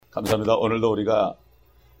감사합니다. 오늘도 우리가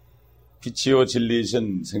빛이요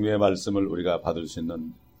진리이신 생명의 말씀을 우리가 받을 수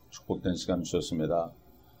있는 축복된 시간 주셨습니다.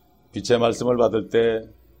 빛의 말씀을 받을 때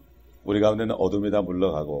우리 가운데는 어둠이 다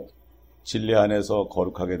물러가고 진리 안에서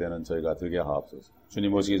거룩하게 되는 저희가 되게 하옵소서.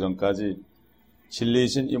 주님 오시기 전까지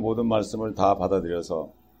진리이신 이 모든 말씀을 다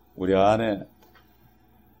받아들여서 우리 안에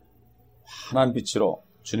환한 빛으로,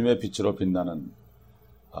 주님의 빛으로 빛나는,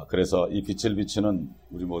 그래서 이 빛을 비추는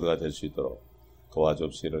우리 모두가 될 수 있도록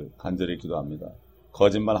도와주옵시기를 간절히 기도합니다.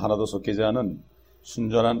 거짓말 하나도 섞이지 않은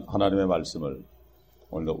순전한 하나님의 말씀을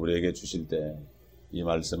오늘도 우리에게 주실 때 이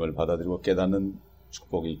말씀을 받아들이고 깨닫는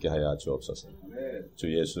축복이 있게 하여 주옵소서.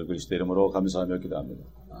 주 예수 그리스도 이름으로 감사하며 기도합니다.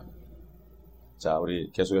 아멘. 자, 우리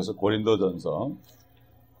계속해서 고린도전서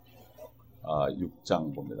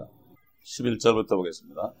 6장 봅니다. 11절부터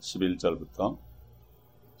보겠습니다. 11절부터.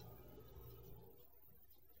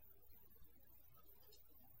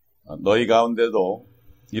 너희 가운데도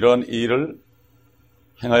이런 일을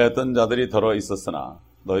행하였던 자들이 더러 있었으나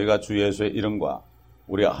너희가 주 예수의 이름과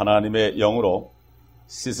우리 하나님의 영으로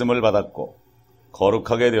씻음을 받았고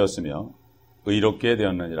거룩하게 되었으며 의롭게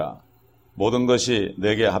되었느니라. 모든 것이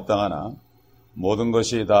내게 합당하나 모든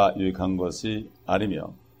것이 다 유익한 것이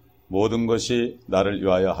아니며 모든 것이 나를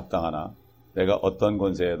위하여 합당하나 내가 어떤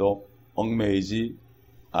권세에도 얽매이지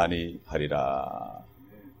아니하리라.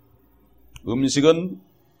 음식은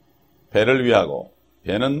배를 위하고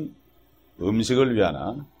배는 음식을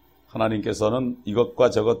위하나 하나님께서는 이것과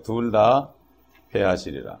저것 둘 다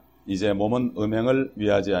해하시리라. 이제 몸은 음행을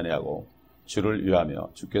위하지 아니하고 주를 위하며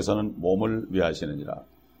주께서는 몸을 위하시느니라.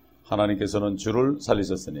 하나님께서는 주를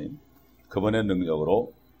살리셨으니 그분의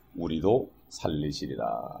능력으로 우리도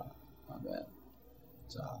살리시리라. 아멘.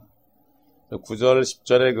 자, 9절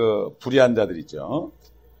 10절에 그 불의한 자들 있죠.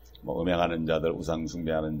 뭐 음행하는 자들, 우상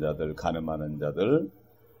숭배하는 자들, 간음하는 자들,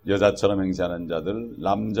 여자처럼 행세하는 자들,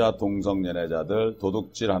 남자 동성연애자들,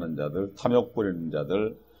 도둑질하는 자들, 탐욕 부리는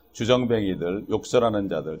자들, 주정뱅이들, 욕설하는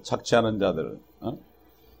자들, 착취하는 자들,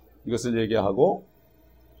 이것을 얘기하고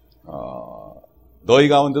너희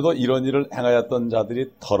가운데도 이런 일을 행하였던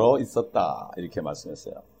자들이 더러 있었다 이렇게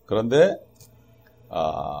말씀했어요. 그런데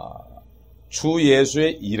주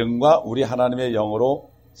예수의 이름과 우리 하나님의 영으로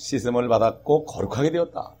씻음을 받았고 거룩하게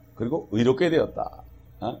되었다. 그리고 의롭게 되었다.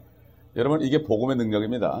 여러분, 이게 복음의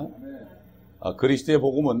능력입니다. 그리스도의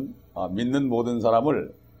복음은 믿는 모든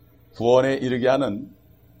사람을 구원에 이르게 하는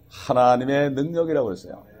하나님의 능력이라고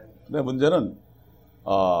했어요. 근데 문제는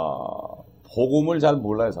복음을 잘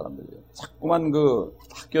몰라요, 사람들이. 자꾸만 그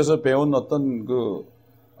학교에서 배운 어떤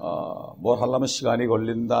뭘 하려면 시간이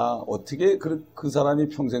걸린다. 어떻게 그 사람이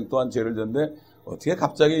평생 동안 죄를 졌는데 어떻게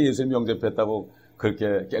갑자기 예수님 영접했다고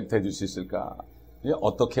그렇게 깨끗해질 수 있을까? 이게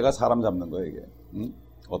어떻게가 사람 잡는 거예요, 이게. 응?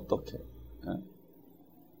 어떻게?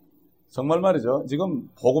 정말 말이죠. 지금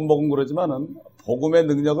복음 그러지만은 복음의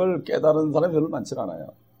능력을 깨달은 사람이 별로 많지 않아요.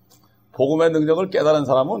 복음의 능력을 깨달은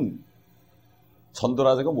사람은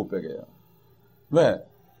전도라서가 못 배겨요. 왜?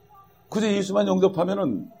 그저 예수만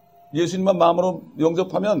영접하면은, 예수님만 마음으로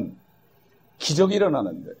영접하면 기적이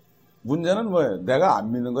일어나는데, 문제는 뭐예요? 내가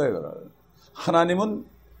안 믿는 거예요, 그걸. 하나님은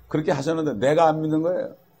그렇게 하셨는데 내가 안 믿는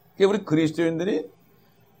거예요. 그게 우리 그리스도인들이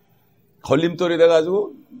걸림돌이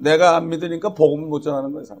돼가지고 내가 안 믿으니까 복음을 못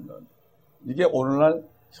전하는 거예요, 사람들은. 이게 오늘날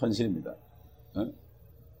현실입니다.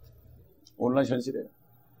 오늘날 현실이에요.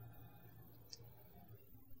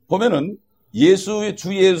 보면은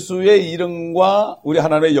주 예수의 이름과 우리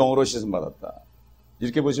하나님의 영으로 씻음 받았다.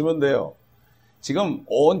 이렇게 보시면 돼요. 지금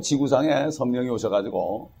온 지구상에 성령이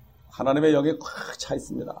오셔가지고 하나님의 영이 꽉 차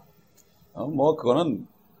있습니다. 그거는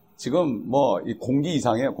지금 이 공기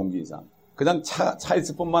이상이에요, 공기 이상. 그냥 차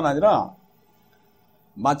있을 뿐만 아니라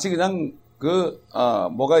마치 그냥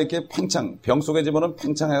뭐가 이렇게 병 속에 집어넣은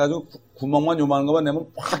팽창해가지고 구멍만 요만한 것만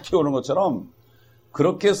내면 확 튀어오는 것처럼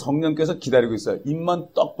그렇게 성령께서 기다리고 있어요.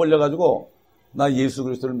 입만 떡 벌려가지고 나 예수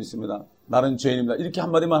그리스도를 믿습니다. 나는 죄인입니다. 이렇게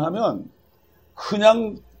한마디만 하면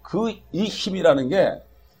그냥 이 힘이라는 게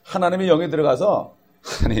하나님의 영에 들어가서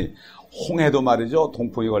홍해도 말이죠.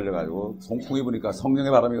 동풍이 걸려가지고 동풍이 부니까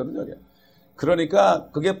성령의 바람이거든요. 이게. 그러니까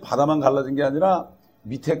그게 바다만 갈라진 게 아니라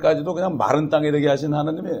밑에까지도 그냥 마른 땅에 되게 하신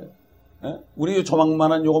하나님이에요. 우리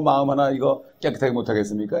조망만한 요거 마음 하나 이거 깨끗하게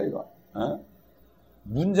못하겠습니까? 이거.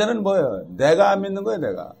 문제는 뭐예요? 내가 안 믿는 거예요,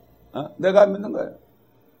 내가. 내가 안 믿는 거예요.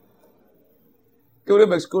 우리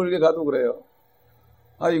멕시코 일에 가도 그래요.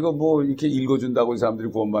 이거 뭐 이렇게 읽어준다고 이 사람들이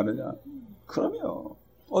구원받느냐? 그럼요.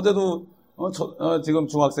 어제도 지금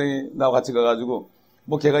중학생이 나와 같이 가가지고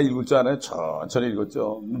뭐 걔가 읽을 줄 아나요? 천천히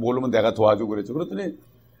읽었죠. 모르면 내가 도와주고 그랬죠. 그랬더니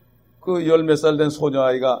그 열 몇 살 된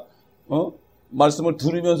소녀아이가 말씀을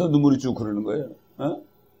들으면서 눈물이 쭉 흐르는 거예요.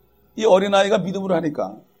 이 어린아이가 믿음으로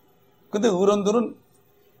하니까 근데 어른들은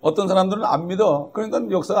어떤 사람들은 안 믿어.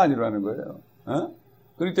 그러니까 역사가 안 일어나는 거예요.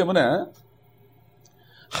 그렇기 때문에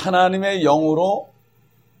하나님의 영으로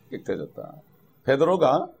깨끗해졌다.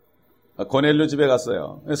 베드로가 고넬료 집에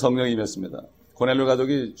갔어요. 성령이 임했습니다. 고넬료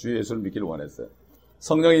가족이 주 예수를 믿기를 원했어요.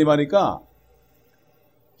 성령이 임하니까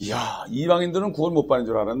이야, 이방인들은 구원 못 받는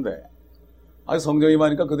줄 알았는데 성령이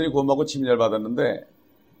임하니까 그들이 구원받고 침례를 받았는데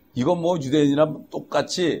이건 뭐 유대인이나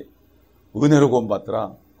똑같이 은혜로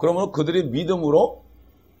구원받더라. 그러므로 그들이 믿음으로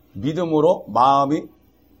마음이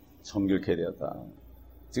정결케 되었다.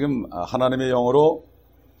 지금 하나님의 영으로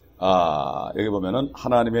여기 보면은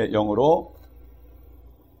하나님의 영으로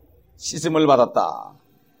씻음을 받았다.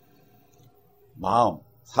 마음,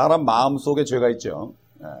 사람 마음 속에 죄가 있죠.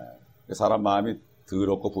 사람 마음이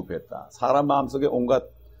더럽고 부패했다. 사람 마음 속에 온갖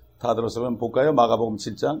다 들었으면 볼까요? 마가복음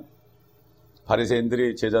 7장.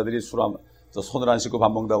 바리새인들이 제자들이 손을 안 씻고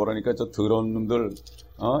밥 먹다 그러니까 저 더러운 놈들,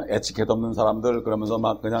 에치켓 없는 사람들 그러면서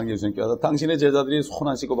막 그냥 예수님께 와서 당신의 제자들이 손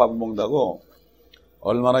안 씻고 밥을 먹는다고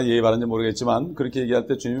얼마나 예의 바른지 모르겠지만 그렇게 얘기할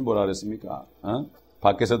때 주님이 뭐라 그랬습니까?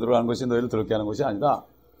 밖에서 들어가는 것이 너희를 더럽게 하는 것이 아니다.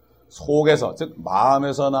 속에서, 즉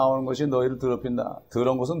마음에서 나오는 것이 너희를 더럽힌다.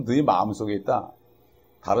 더러운 것은 너희 마음 속에 있다.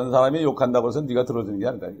 다른 사람이 욕한다고 해서 네가 들어주는 게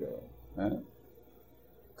아니다 이거예요.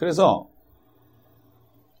 그래서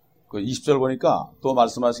그 20절 보니까 또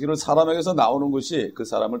말씀하시기를 사람에게서 나오는 것이 그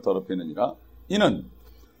사람을 더럽히느니라. 이는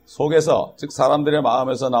속에서, 즉 사람들의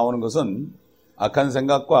마음에서 나오는 것은 악한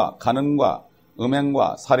생각과 간음과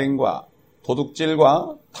음행과 살인과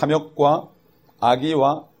도둑질과 탐욕과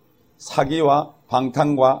악의와 사기와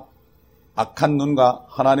방탕과 악한 눈과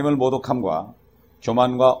하나님을 모독함과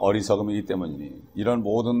교만과 어리석음이기 때문이니 이런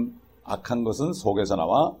모든 악한 것은 속에서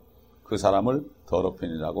나와 그 사람을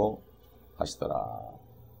더럽히느라고 하시더라.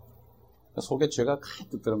 속에 죄가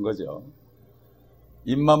가득 들은 거죠.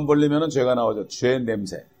 입만 벌리면 죄가 나오죠. 죄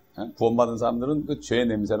냄새. 구원받은 사람들은 그 죄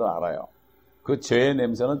냄새를 알아요. 그 죄의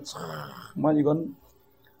냄새는 정말 이건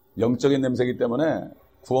영적인 냄새이기 때문에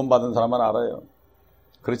구원받은 사람만 알아요.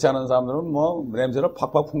 그렇지 않은 사람들은 뭐 냄새를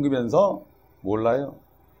팍팍 풍기면서 몰라요.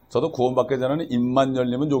 저도 구원받기 전에는 입만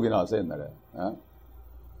열리면 욕이 나왔어요, 옛날에.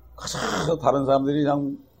 그래서 다른 사람들이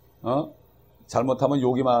그냥 잘못하면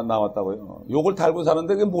욕이 나왔다고요. 욕을 달고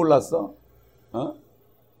사는데 그게 몰랐어.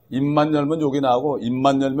 입만 열면 욕이 나오고,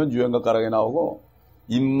 입만 열면 유행가 가락이 나오고,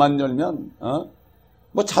 입만 열면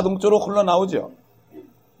뭐 자동적으로 흘러나오죠.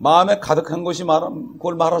 마음에 가득한 것이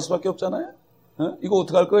그걸 말할 수밖에 없잖아요. 이거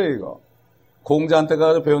어떡할 거예요, 이거? 공자한테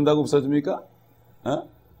가서 배운다고 없어집니까?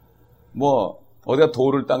 뭐 어디가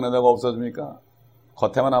돌을 닦는다고 없어집니까?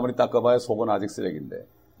 겉에만 아무리 닦아봐야 속은 아직 쓰레기인데.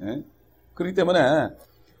 그렇기 때문에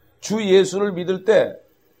주 예수를 믿을 때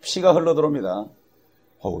피가 흘러들어옵니다.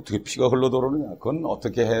 어떻게 피가 흘러들어오느냐? 그건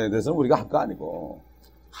어떻게 해야 돼서는 우리가 할 거 아니고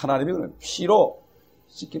하나님이 그냥 피로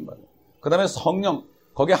씻김 받아요. 그 다음에 성령,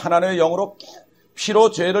 거기에 하나님의 영으로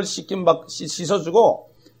피로 죄를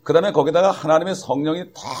씻어주고 그 다음에 거기다가 하나님의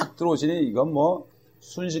성령이 탁 들어오시니 이건 뭐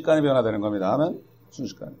순식간에 변화되는 겁니다. 하면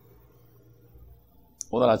순식간에.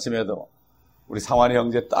 오늘 아침에도 우리 상환이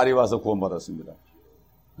형제 딸이 와서 구원받았습니다.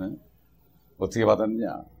 어떻게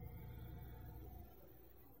받았느냐?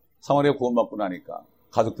 상환이가 구원받고 나니까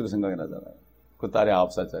가족들이 생각이 나잖아요. 그 딸이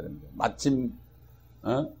 9살짜리인데 마침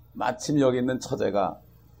여기 있는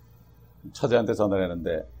처제한테 전화를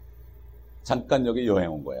했는데 잠깐 여기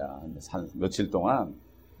여행 온 거야. 며칠 동안.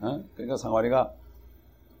 그러니까 상환이가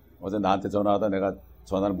어제 나한테 전화하다 내가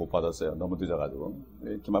전화를 못 받았어요. 너무 늦어가지고.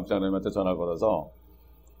 김합장님한테 전화를 걸어서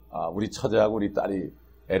우리 처제하고 우리 딸이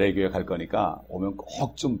LA 교회 갈 거니까 오면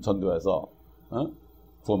꼭 좀 전도해서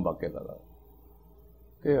구원받게 해달라고.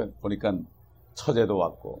 그 보니까 처제도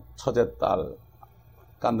왔고 처제 딸,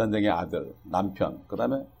 깐단쟁이 아들, 남편, 그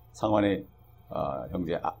다음에 상환이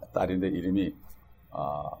형제 딸인데 이름이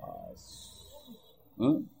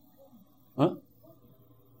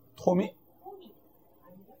토미?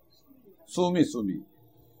 수미.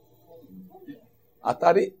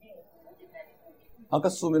 딸이? 아까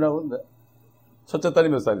수미라고 그러는데. 첫째 딸이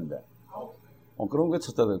몇 살인데? 그럼 그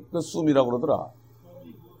첫째 딸. 그 수미라고 그러더라.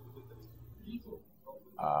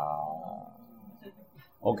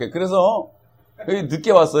 오케이. 그래서, 여기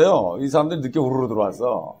늦게 왔어요. 이 사람들이 늦게 우르르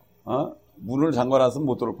들어왔어. 문을 잠궈놨으면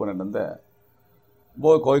못 들어올 뻔했는데,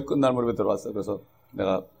 뭐 거의 끝날 무렵에 들어왔어. 그래서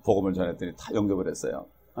내가 복음을 전했더니 다 영접을 했어요.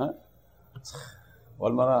 참,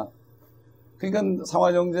 얼마나. 그러니까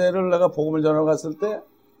상환 형제를 내가 복음을 전하러 갔을 때,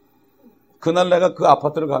 그날 내가 그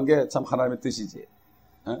아파트를 간 게 참 하나님의 뜻이지.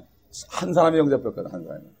 한 사람이 영접했거든, 한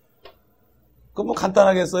사람이. 그거 뭐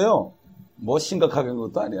간단하겠어요? 뭐 심각하게 한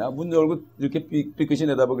것도 아니야. 문 열고 이렇게 삐끗이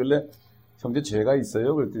내다보길래 형제 죄가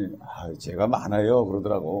있어요? 그랬더니 죄가 많아요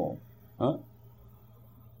그러더라고.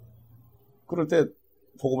 그럴 때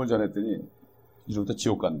복음을 전했더니 이제부터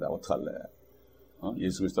지옥 간다. 어떡할래?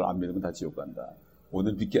 예수 그리스도를 안 믿으면 다 지옥 간다.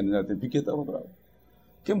 오늘 믿겠느냐 했더니 믿겠다고 그러더라고.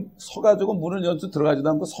 그럼 서가지고 문을 열고 들어가지도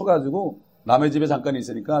않고 서가지고 남의 집에 잠깐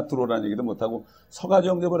있으니까 들어오라는 얘기도 못하고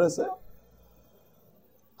서가지고 엉겨버렸어요.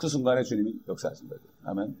 그 순간에 주님이 역사하신 거죠.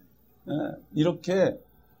 아멘. 예,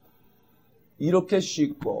 이렇게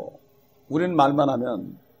쉽고 우리는 말만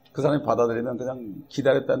하면 그 사람이 받아들이면 그냥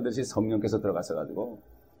기다렸다는 듯이 성령께서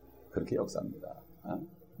들어가셔가지고 그렇게 역사합니다.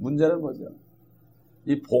 문제는 뭐죠?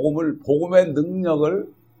 이 복음의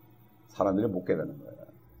능력을 사람들이 못 깨닫는 거예요.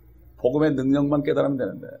 복음의 능력만 깨달으면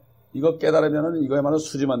되는데, 이거 깨달으면은 이거야말로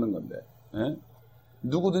수지 맞는 건데, 예?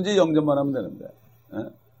 누구든지 영접만 하면 되는데,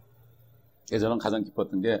 예? 저는 가장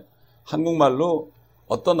기뻤던 게 한국말로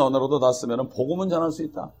어떤 언어로도 다 쓰면은 복음은 전할 수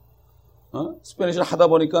있다. 스페니쉬를 하다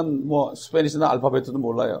보니까 뭐 스페니쉬나 알파벳도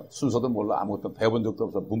몰라요. 순서도 몰라. 아무것도 배워본 적도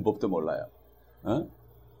없어. 문법도 몰라요.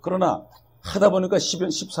 그러나 하다 보니까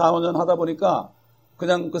 14년 하다 보니까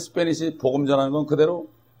그냥 그 스페니쉬 복음 전하는 건 그대로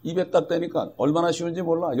입에 딱 대니까 얼마나 쉬운지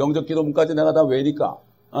몰라. 영접 기도문까지 내가 다 외니까.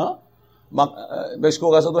 막 멕시코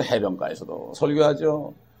가서도 해변가에서도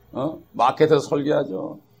설교하죠. 마켓에서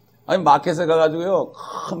설교하죠. 아니 마켓에 가가지고요.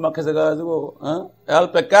 큰 마켓에 가가지고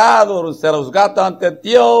El pecado se los gata ante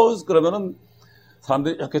Dios 그러면은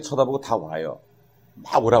사람들이 이렇게 쳐다보고 다 와요.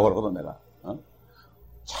 막 오라고 그러거든 내가.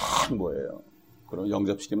 참 뭐예요. 그럼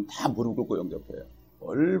영접시키면 다 무릎 꿇고 영접해요.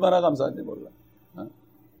 얼마나 감사한지 몰라.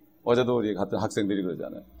 어제도 우리 같은 학생들이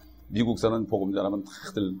그러잖아요. 미국서는 복음 전하면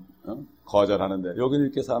다들 거절하는데 여기는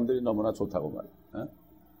이렇게 사람들이 너무나 좋다고 말이에요.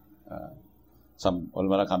 참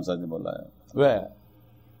얼마나 감사한지 몰라요. 왜?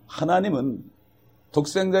 하나님은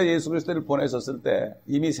독생자 예수 그리스도를 보내셨을 때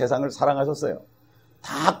이미 세상을 사랑하셨어요.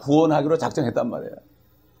 다 구원하기로 작정했단 말이에요.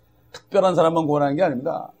 특별한 사람만 구원하는 게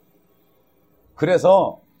아닙니다.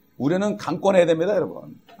 그래서 우리는 강권해야 됩니다,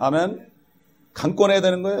 여러분. 아멘. 강권해야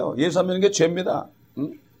되는 거예요. 예수 안 믿는 게 죄입니다.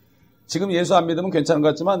 지금 예수 안 믿으면 괜찮은 것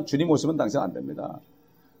같지만 주님 오시면 당신 안 됩니다.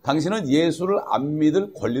 당신은 예수를 안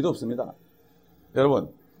믿을 권리도 없습니다.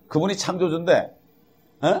 여러분, 그분이 창조주인데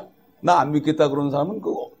나 안 믿겠다 그러는 사람은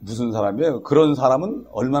그 무슨 사람이에요? 그런 사람은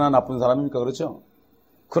얼마나 나쁜 사람입니까? 그렇죠?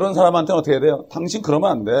 그런 사람한테는 어떻게 해야 돼요? 당신 그러면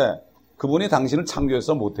안 돼. 그분이 당신을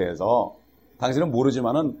창조해서 못해서 당신은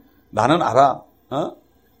모르지만은 나는 알아.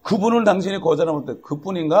 그분을 당신이 거절하면 돼.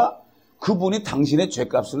 그뿐인가? 그분이 당신의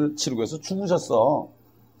죄값을 치르기 위해서 죽으셨어.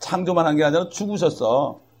 창조만 한 게 아니라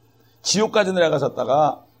죽으셨어. 지옥까지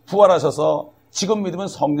내려가셨다가 부활하셔서 지금 믿으면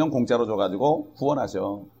성령 공짜로 줘가지고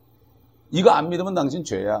구원하셔. 이거 안 믿으면 당신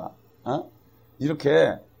죄야.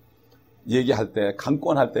 이렇게 얘기할 때,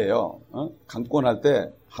 강권할 때요. 강권할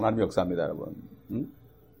때 하나님이 역사합니다, 여러분.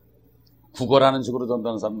 구걸하는 식으로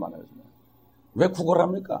전도하는 사람 많아요. 왜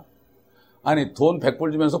구걸합니까? 아니, 돈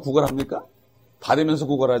 100불 주면서 구걸합니까? 받으면서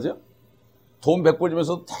구걸하죠? 돈 100불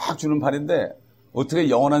주면서 딱 주는 판인데 어떻게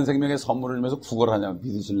영원한 생명의 선물을 주면서 구걸하냐?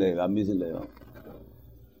 믿으실래요? 안 믿으실래요?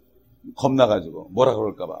 겁나가지고 뭐라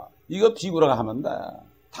그럴까봐. 이거 비굴하게 하면 돼.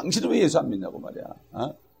 당신은 왜 예수 안 믿냐고 말이야.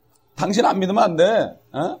 당신 안 믿으면 안 돼.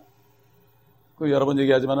 그 여러 번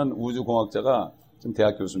얘기하지만은 우주공학자가 지금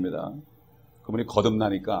대학 교수입니다. 그분이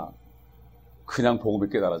거듭나니까 그냥 복음을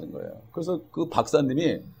깨달아진 거예요. 그래서 그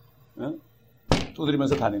박사님이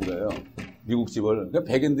두드리면서 다닌 거예요. 미국 집을. 그러니까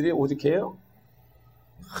백인들이 오직해요?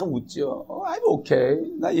 웃죠. I'm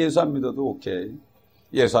오케이. 나 예수 안 믿어도 오케이.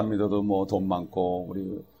 예수 안 믿어도 뭐 돈 많고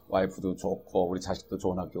우리 와이프도 좋고 우리 자식도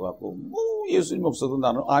좋은 학교 갔고 뭐 예수님 없어도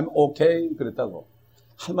나는 I'm 오케이 그랬다고.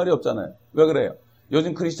 할 말이 없잖아요. 왜 그래요?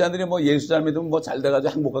 요즘 크리스찬들이 뭐 예수 잘 믿으면 뭐 잘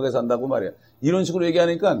돼가지고 행복하게 산다고 말이에요. 이런 식으로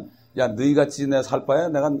얘기하니까 야 너희같이 내가 살 바에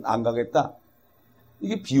내가 안 가겠다.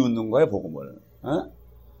 이게 비웃는 거예요 복음을.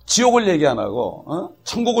 지옥을 얘기 안 하고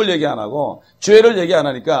천국을 얘기 안 하고 죄를 얘기 안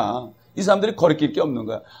하니까 이 사람들이 거리낄 게 없는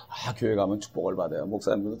거야. 교회 가면 축복을 받아요.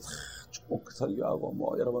 목사님들도 다 축복 설교하고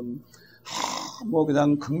뭐 여러분 뭐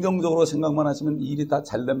그냥 긍정적으로 생각만 하시면 일이 다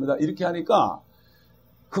잘 됩니다. 이렇게 하니까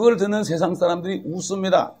그걸 듣는 세상 사람들이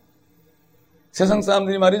웃습니다. 세상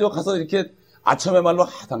사람들이 말이죠. 가서 이렇게 아첨의 말로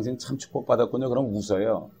당신 참 축복받았군요. 그럼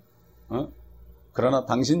웃어요. 그러나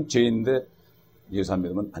당신 죄인데 예수 안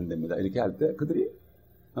믿으면 안 됩니다. 이렇게 할 때 그들이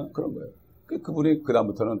그런 거예요. 그분이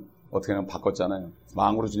그다음부터는 어떻게 하면 바꿨잖아요.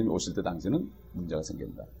 망으로 주님이 오실 때 당신은 문제가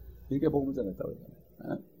생긴다. 이렇게 복음을 전했다고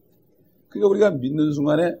그러잖아요. 그러니까 우리가 믿는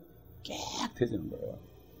순간에 깨끗해지는 거예요.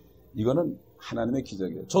 이거는 하나님의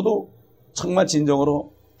기적이에요. 저도 정말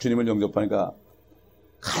진정으로 주님을 영접하니까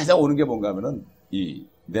가장 오는 게 뭔가 하면은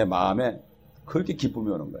내 마음에 그렇게 기쁨이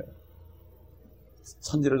오는 거예요.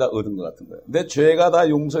 선지를 다 얻은 것 같은 거예요. 내 죄가 다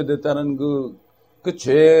용서됐다는 그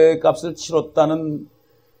죄값을 치렀다는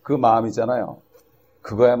그 마음이잖아요.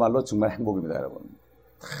 그거야말로 정말 행복입니다, 여러분.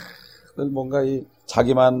 뭔가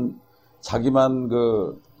자기만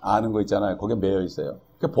아는 거 있잖아요. 거기에 매여 있어요.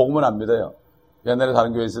 그 복음은 안 믿어요. 옛날에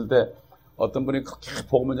다른 교회에 있을 때 어떤 분이 그렇게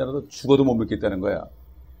복음을 전해도 죽어도 못 믿겠다는 거야.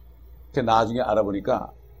 그 나중에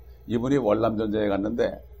알아보니까 이분이 월남전쟁에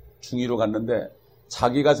갔는데 중위로 갔는데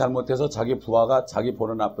자기가 잘못해서 자기 부하가 자기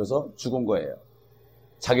보는 앞에서 죽은 거예요.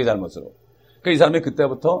 자기 잘못으로. 그러니까 이 사람이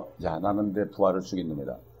그때부터 나는 내 부하를 죽인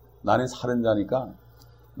놈이다. 나는 살인자니까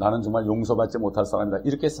나는 정말 용서받지 못할 사람이다.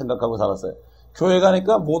 이렇게 생각하고 살았어요. 교회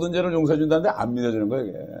가니까 모든 죄를 용서해 준다는데 안 믿어지는 거예요.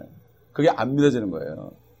 이게. 그게 안 믿어지는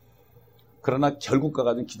거예요. 그러나 결국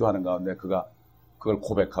가가지고 기도하는 가운데 그걸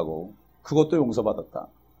고백하고 그것도 용서받았다.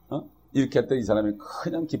 이렇게 할 때 이 사람이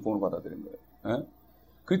그냥 기쁨을 받아들인 거예요.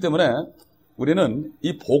 그렇기 때문에 우리는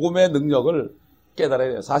이 복음의 능력을 깨달아야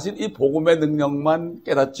돼요. 사실 이 복음의 능력만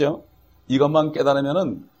깨닫죠. 이것만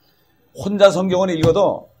깨달으면은 혼자 성경을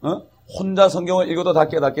읽어도 다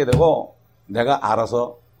깨닫게 되고 내가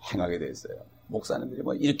알아서 행하게 돼 있어요. 목사님들이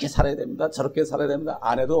뭐 이렇게 살아야 됩니다. 저렇게 살아야 됩니다.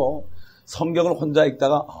 안 해도 성경을 혼자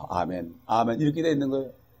읽다가 아멘, 아멘 이렇게 돼 있는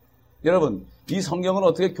거예요. 여러분, 이 성경은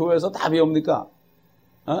어떻게 교회에서 다 배웁니까?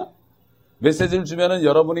 메시지를 주면은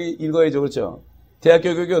여러분이 읽어야죠. 그렇죠?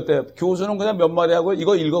 대학교 교육이 어때요? 교수는 그냥 몇 마디 하고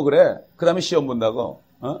이거 읽어 그래. 그 다음에 시험 본다고.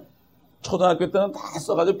 초등학교 때는 다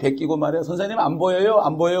써가지고 베끼고 말이야. 선생님 안 보여요?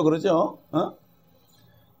 안 보여요? 그러죠?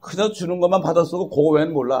 그냥 주는 것만 받아 쓰고 그거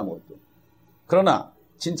외에는 몰라 아무것도. 그러나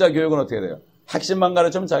진짜 교육은 어떻게 돼요? 핵심만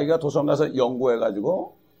가르치면 자기가 도서관 가서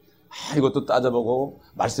연구해가지고 이것도 따져보고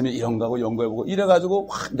말씀이 이런가 하고 연구해보고 이래가지고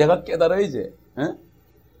내가 깨달아야지.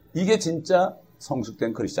 이게 진짜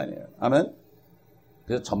성숙된 크리스찬이에요. 아멘?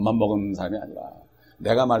 그래서 젖만 먹은 사람이 아니라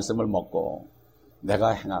내가 말씀을 먹고 내가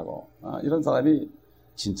행하고 이런 사람이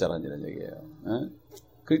진짜란 이런 얘기예요.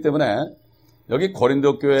 그렇기 때문에 여기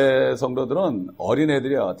고린도 교회 성도들은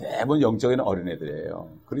어린애들이요. 대부분 영적인 어린애들이에요.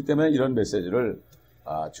 그렇기 때문에 이런 메시지를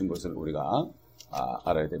준 것을 우리가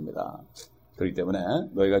알아야 됩니다. 그렇기 때문에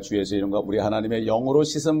너희가 주 예수 이름과 우리 하나님의 영으로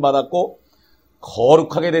씻음 받았고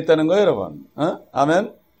거룩하게 됐다는 거예요, 여러분.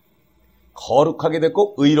 아멘. 거룩하게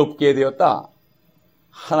됐고 의롭게 되었다.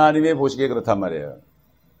 하나님의 보시기에 그렇단 말이에요.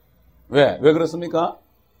 왜 그렇습니까?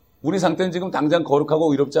 우리 상태는 지금 당장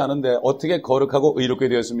거룩하고 의롭지 않은데 어떻게 거룩하고 의롭게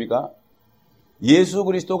되었습니까? 예수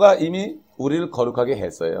그리스도가 이미 우리를 거룩하게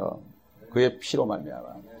했어요. 그의 피로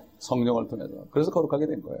말미암아 성령을 통해서. 그래서 거룩하게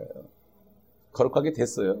된 거예요. 거룩하게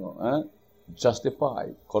됐어요.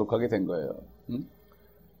 Justify. 거룩하게 된 거예요.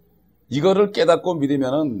 이거를 깨닫고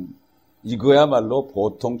믿으면은 이거야말로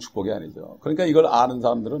보통 축복이 아니죠. 그러니까 이걸 아는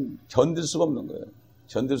사람들은 견딜 수가 없는 거예요.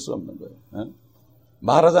 견딜 수가 없는 거예요.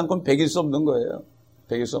 말하지 않고는 배길 수 없는 거예요.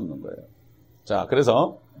 배길 수 없는 거예요. 자,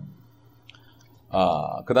 그래서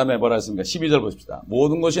그 다음에 뭐라 했습니까? 12절 보십시다.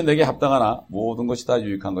 모든 것이 내게 합당하나 모든 것이 다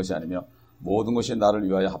유익한 것이 아니며 모든 것이 나를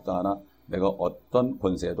위하여 합당하나 내가 어떤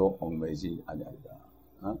권세에도 얽매이지 아니하리라.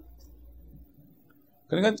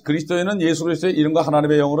 그러니까 그리스도인은 예수 그리스도의 이름과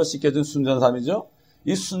하나님의 영으로 씻겨진 순전한 사람이죠.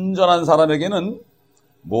 이 순전한 사람에게는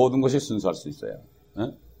모든 것이 순수할 수 있어요.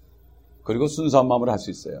 그리고 순수한 마음으로 할 수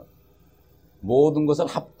있어요. 모든 것을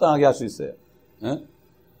합당하게 할 수 있어요.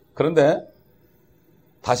 그런데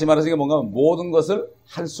다시 말해서 이게 뭔가 모든 것을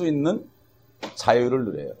할 수 있는 자유를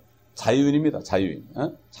누려요. 자유인입니다. 자유인.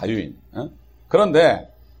 자유인.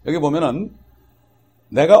 그런데 여기 보면은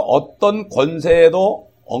내가 어떤 권세에도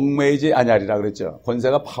얽매이지 아니하리라 그랬죠.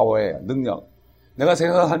 권세가 파워예요. 능력. 내가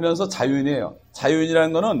세상을 살면서 자유인이에요.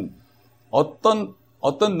 자유인이라는 거는 어떤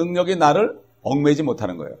능력이 나를 얽매이지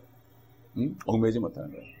못하는 거예요. 얽매이지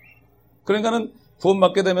못하는 거예요. 그러니까는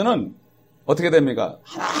구원받게 되면은 어떻게 됩니까?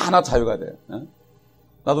 하나하나 자유가 돼요.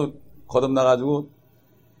 나도 거듭나가지고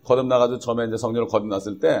처음에 이제 성령을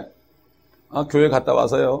거듭났을 때, 교회 갔다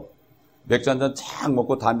와서요. 맥주 한 잔 쫙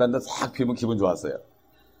먹고 담배 한 잔 싹 피우면 기분 좋았어요.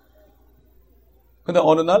 근데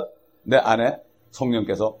어느 날 내 안에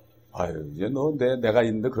성령께서 이제 내가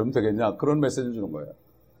있는데 그러면 되겠냐? 그런 메시지를 주는 거예요.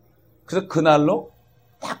 그래서 그날로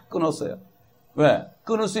딱 끊었어요. 왜?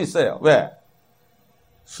 끊을 수 있어요. 왜?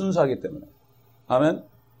 순수하기 때문에. 아멘?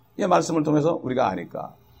 이 말씀을 통해서 우리가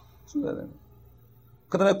아니까. 순수해야 됩니다.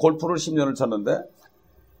 그 다음에 골프를 10년을 쳤는데,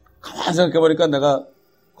 가만히 생각해보니까 내가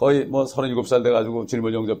거의 37살 돼가지고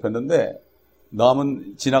주님을 영접했는데,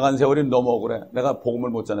 지나간 세월이 너무 억울해. 내가 복음을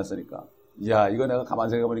못 전했으니까. 이거 내가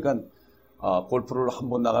가만히 생각해보니까, 골프를 한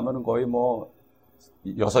번 나가면 거의 6,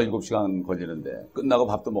 7시간 걸리는데, 끝나고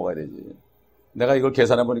밥도 먹어야 되지. 내가 이걸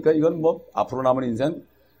계산해보니까 이건 앞으로 남은 인생,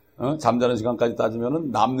 잠자는 시간까지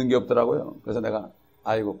따지면은 남는 게 없더라고요. 그래서 내가,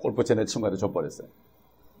 골프 채 내 친구한테 줘버렸어요.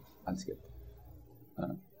 안 치겠다.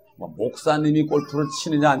 목사님이 골프를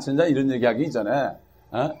치느냐 안 치느냐 이런 얘기하기 이전에,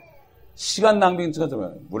 시간 낭비가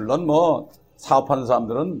좀, 물론 사업하는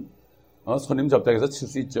사람들은 손님 접대해서 칠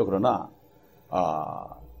수 있죠. 그러나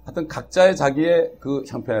하여튼 각자의 자기의 그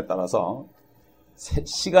형편에 따라서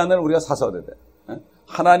시간을 우리가 사서 돼야 돼.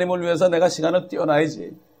 하나님을 위해서 내가 시간을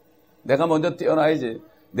띄워놔야지. 내가 먼저 띄워놔야지.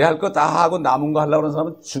 내 할 거 다 하고 남은 거 하려고 하는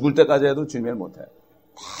사람은 죽을 때까지 해도 주님을 못해.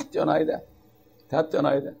 다 띄워놔야 돼. 다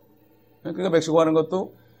띄워놔야 돼. 그러니까 멕시코 가는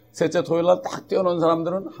것도 셋째 토요일 날 딱 띄워놓은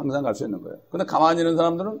사람들은 항상 갈 수 있는 거예요. 근데 가만히 있는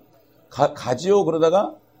사람들은 가지요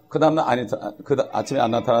그러다가 그 다음날 아침에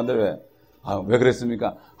안 나타나는데 왜? 왜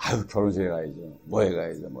그랬습니까? 결혼식에 가야죠. 뭐해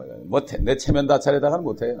가야죠. 내 체면 다 차리다가는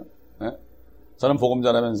못해요. 예? 저는 복음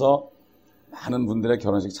전하면서 많은 분들의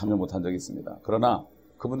결혼식 참여 못한 적이 있습니다. 그러나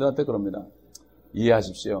그분들한테 그럽니다.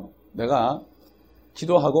 이해하십시오. 내가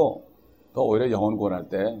기도하고 또 오히려 영혼 구원할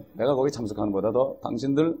때 내가 거기 참석하는 것보다 더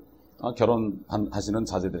당신들 결혼하시는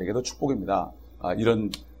자제들에게도 축복입니다. 이런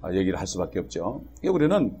얘기를 할 수밖에 없죠.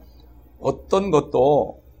 우리는 어떤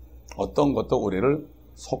것도 우리를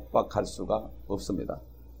속박할 수가 없습니다.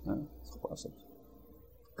 속박할 수 없죠.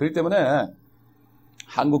 그렇기 때문에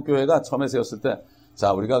한국교회가 처음에 세웠을 때,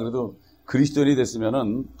 자, 우리가 그래도 그리스도인이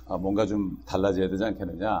됐으면은 뭔가 좀 달라져야 되지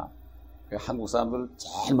않겠느냐. 한국 사람들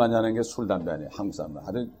제일 많이 하는 게 술, 담배 아니에요. 한국 사람들.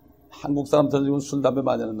 아주 한국 사람들 지금 술, 담배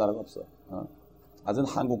많이 하는 나라가 없어. 아주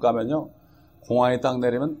한국 가면요. 공항에 딱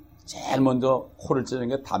내리면 제일 먼저 코를 찌르는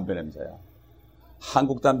게 담배 냄새야.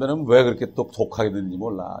 한국 담배는 왜 그렇게 또 독하게 드는지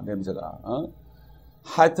몰라, 냄새가.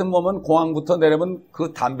 하여튼 보면 공항부터 내려면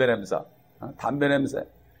그 담배 냄새. 담배 냄새.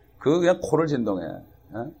 그냥 코를 진동해.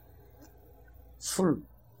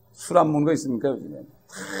 술 안 먹는 거 있습니까, 요즘에?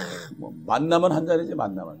 만나면 한 잔이지,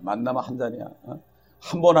 만나면 한 잔이야.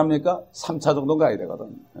 한 번 합니까? 3차 정도 가야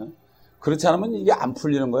되거든. 그렇지 않으면 이게 안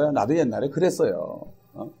풀리는 거야. 나도 옛날에 그랬어요.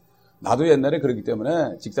 나도 옛날에 그랬기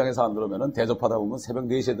때문에 직장에 사람들 오면은 대접하다 보면 새벽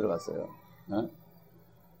 4시에 들어갔어요.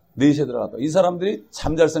 4시에 들어갔다. 이 사람들이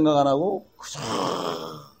잠잘 생각 안 하고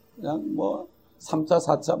그냥 3차,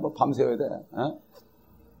 4차 밤새워야 돼.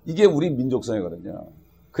 이게 우리 민족성이거든요.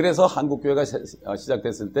 그래서 한국교회가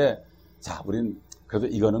시작됐을 때, 자, 우린 그래도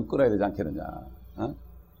이거는 끊어야 되지 않겠느냐.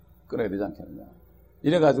 끊어야 되지 않겠느냐.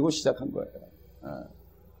 이래가지고 시작한 거예요.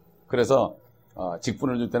 그래서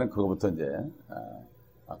직분을 줄 때는 그거부터 이제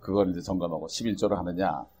그걸 이제 점검하고 11조를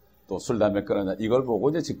하느냐, 또 술, 담배 끊느냐, 이걸 보고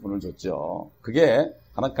이제 직분을 줬죠. 그게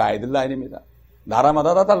하나 가이드라인입니다.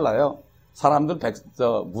 나라마다 다 달라요. 사람들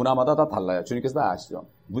문화마다 다 달라요. 주님께서 다 아시죠.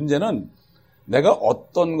 문제는 내가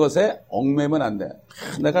어떤 것에 얽매면 안 돼.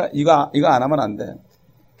 내가 이거 안 하면 안 돼.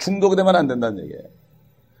 중독이 되면 안 된다는 얘기예요.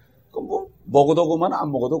 먹어도 그만,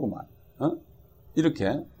 안 먹어도 그만.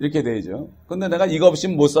 이렇게 되죠. 근데 내가 이거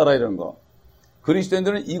없이는 못 살아, 이런 거.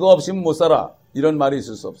 그리스도인들은 이거 없이는 못 살아. 이런 말이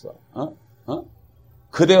있을 수 없어.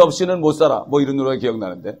 그대 없이는 못 살아. 이런 노래가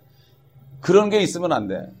기억나는데. 그런 게 있으면 안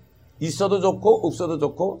돼. 있어도 좋고, 없어도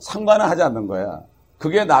좋고, 상관은 하지 않는 거야.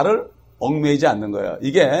 그게 나를 얽매이지 않는 거야.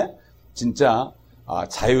 이게 진짜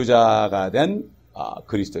자유자가 된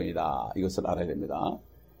그리스도인이다. 이것을 알아야 됩니다.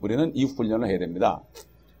 우리는 이 훈련을 해야 됩니다.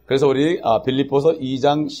 그래서 우리 빌립보서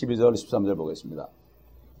 2장 12절 13절 보겠습니다.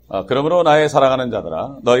 그러므로 나의 사랑하는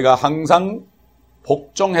자들아, 너희가 항상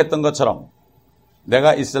복종했던 것처럼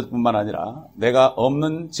내가 있을 뿐만 아니라 내가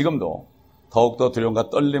없는 지금도 더욱더 두려움과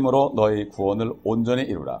떨림으로 너희 구원을 온전히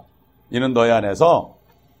이루라. 이는 너희 안에서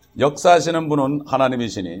역사하시는 분은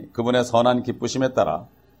하나님이시니 그분의 선한 기쁘심에 따라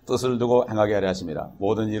뜻을 두고 행하게 하려 하심이라.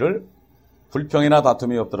 모든 일을 불평이나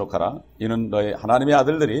다툼이 없도록 하라. 이는 너희 하나님의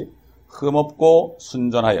아들들이 흠없고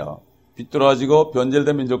순전하여 비뚤어지고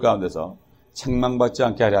변질된 민족 가운데서 책망받지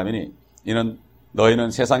않게 하려 함이니 이는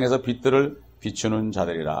너희는 세상에서 빛들을 비추는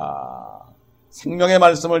자들이라. 생명의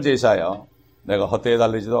말씀을 제시하여 내가 헛되이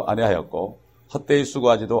달리지도 아니하였고 헛되이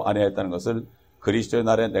수고하지도 아니하였다는 것을 그리스도의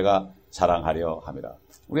날에 내가 자랑하려 함이라.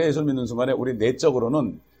 우리가 예수를 믿는 순간에 우리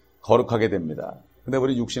내적으로는 거룩하게 됩니다. 근데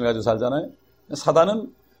우리 육신을 가지고 살잖아요.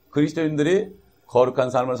 사단은 그리스도인들이 거룩한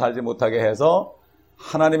삶을 살지 못하게 해서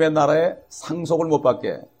하나님의 나라에 상속을 못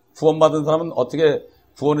받게, 구원받은 사람은 어떻게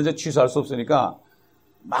구원을 이제 취소할 수 없으니까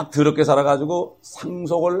막 더럽게 살아가지고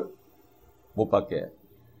상속을 못 받게.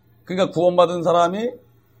 그러니까 구원받은 사람이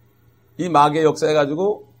이 마귀의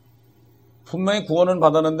역사해가지고 분명히 구원은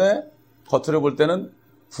받았는데 겉으로 볼 때는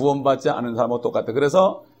구원받지 않은 사람하고 똑같아.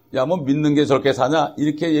 그래서 야, 믿는 게 저렇게 사냐?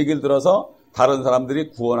 이렇게 얘기를 들어서 다른 사람들이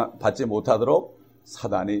구원받지 못하도록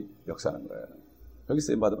사단이 역사하는 거예요. 여기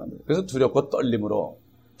쓰임받으면 안 돼요. 그래서 두렵고 떨림으로,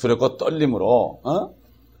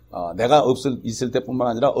 내가 있을 때뿐만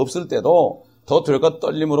아니라 없을 때도 더 두렵고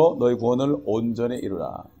떨림으로 너희 구원을 온전히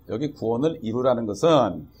이루라. 여기 구원을 이루라는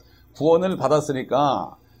것은 구원을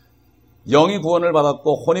받았으니까, 영이 구원을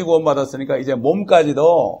받았고 혼이 구원받았으니까 이제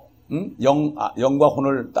몸까지도 영과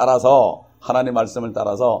혼을 따라서 하나님의 말씀을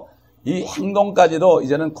따라서 이 행동까지도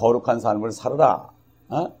이제는 거룩한 삶을 살아라.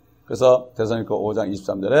 그래서 데살로니가 5장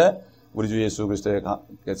 23절에 우리 주 예수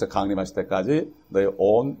그리스도께서 강림하실 때까지 너의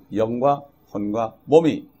온 영과 혼과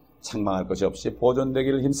몸이 책망할 것이 없이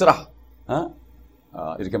보존되기를 힘쓰라.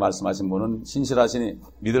 이렇게 말씀하신 분은 신실하시니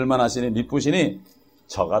믿을만하시니 미쁘시니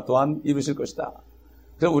저가 또한 이루실 것이다.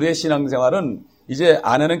 그래서 우리의 신앙생활은 이제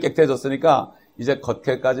안에는 깨끗해졌으니까 이제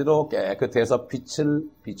겉에까지도 깨끗해서 빛을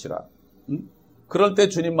비추라. 그럴 때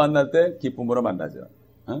주님 만날 때 기쁨으로 만나죠.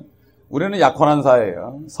 우리는 약혼한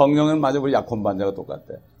사회예요. 성령은 마저 우리 약혼 반자가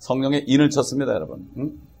똑같대. 성령의 인을 쳤습니다,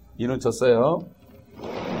 여러분. 인을 쳤어요.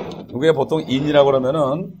 우리가 보통 인이라고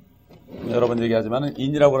그러면은 여러 번 얘기하지만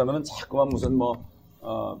인이라고 그러면은 자꾸만 무슨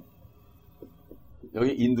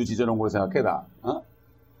여기 인도 지져놓은 걸 생각해 다.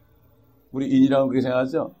 우리 인이라고 그렇게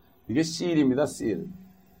생각하죠. 이게 씨일입니다, 씨일.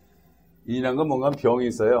 인이란 건 뭔가 병이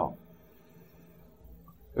있어요.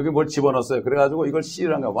 여기 뭘 집어넣었어요. 그래가지고 이걸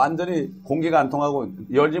씨일한 거야. 완전히 공기가 안 통하고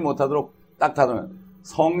열지 못하도록 딱 닫으면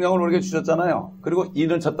성령을 우리에게 주셨잖아요. 그리고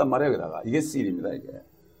인을 쳤단 말이에요. 여기다가 이게 씨일입니다. 이게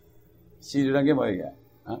씨일이란 게 뭐야 이게?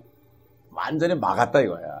 완전히 막았다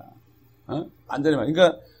이거야. 완전히 막.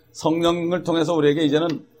 그러니까 성령을 통해서 우리에게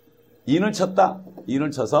이제는 인을 쳤다.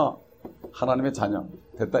 인을 쳐서 하나님의 자녀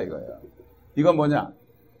됐다 이거예요. 이건 뭐냐?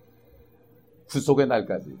 구속의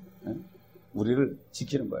날까지 우리를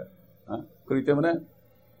지키는 거예요. 그렇기 때문에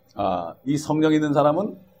이 성령 있는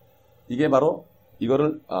사람은 이게 바로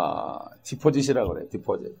이거를 디포짓이라고 그래요.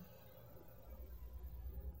 디포짓.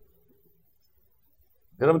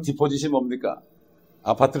 여러분 디포짓이 뭡니까?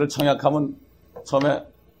 아파트를 청약하면 처음에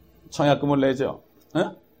청약금을 내죠.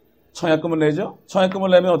 청약금을 내죠. 청약금을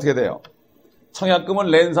내면 어떻게 돼요?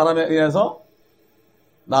 청약금을 낸 사람에 의해서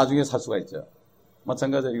나중에 살 수가 있죠.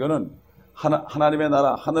 마찬가지로 이거는 하나님의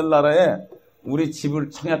나라, 하늘나라에 우리 집을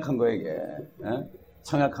청약한 거예요, 이게.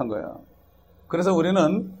 청약한 거예요. 그래서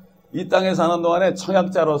우리는 이 땅에 사는 동안에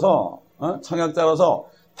청약자로서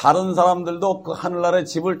다른 사람들도 그 하늘나라의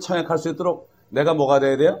집을 청약할 수 있도록 내가 뭐가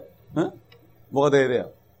돼야 돼요? 뭐가 돼야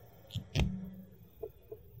돼요?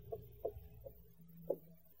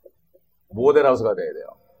 모델하우스가 돼야 돼요.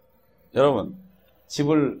 여러분,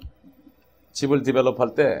 집을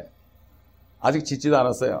디벨롭할 때 아직 짓지도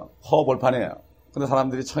않았어요. 허벌판이에요. 근데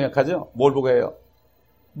사람들이 청약하죠? 뭘 보고 해요?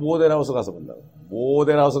 모델하우스 가서 본다고.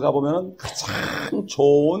 모델하우스 가보면 가장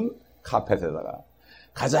좋은 카펫에다가,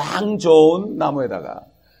 가장 좋은 나무에다가,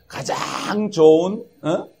 가장 좋은,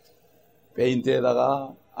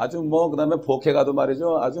 페인트에다가, 아주 그 다음에 복회 가도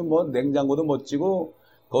말이죠. 아주 냉장고도 멋지고,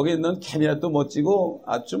 거기 있는 캐비넷도 멋지고,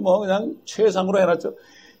 아주 그냥 최상으로 해놨죠.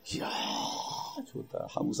 이야, 좋다.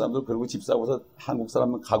 한국 사람들 그러고 집 사고서 한국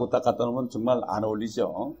사람은 가구 딱 갖다 놓으면 정말 안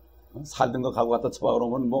어울리죠. 살던 거 가구 갖다 쳐박아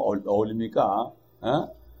놓으면 어울립니까?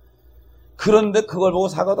 그런데 그걸 보고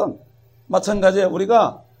사거든. 마찬가지에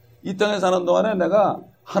우리가 이 땅에 사는 동안에 내가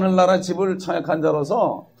하늘나라 집을 청약한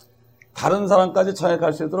자로서 다른 사람까지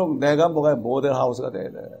청약할 수 있도록 내가 모델 하우스가 돼야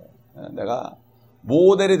돼. 내가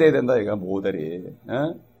모델이 돼야 된다, 이거 모델이.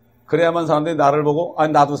 그래야만 사람들이 나를 보고,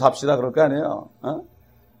 나도 삽시다, 그럴 거 아니에요.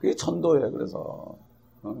 그게 전도예요, 그래서.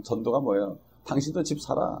 전도가 뭐예요? 당신도 집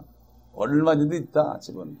사라. 얼마든지 있다,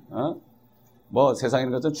 집은. 세상에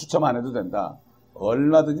있는 것처럼 추첨 안 해도 된다.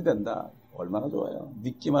 얼마든지 된다. 얼마나 좋아요.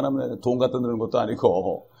 믿기만 하면 돈 갖다 넣는 것도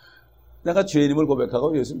아니고. 내가 죄인임을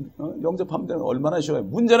고백하고 예수 영접하면 되는 거 얼마나 쉬워요.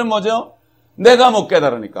 문제는 뭐죠? 내가 못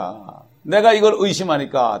깨달으니까. 내가 이걸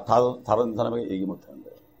의심하니까 다른 사람에게 얘기 못 하는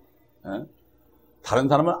거예요. 다른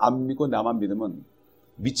사람은 안 믿고 나만 믿으면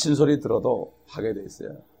미친 소리 들어도 하게 돼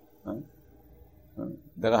있어요.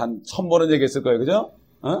 내가 한 1000번은 얘기했을 거예요. 그죠?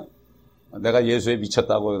 내가 예수에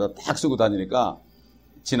미쳤다고 딱 쓰고 다니니까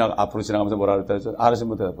앞으로 지나가면서 뭐라 그랬다. 아저씨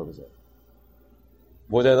못 대답해 보세요.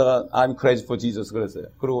 모자에다가 I'm crazy for Jesus 그랬어요.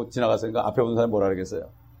 그리고 지나갔으니까 앞에 본 사람이 뭐라 그러겠어요?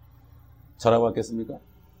 저라고 했겠습니까?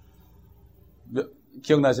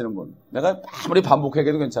 기억나시는 분? 내가 아무리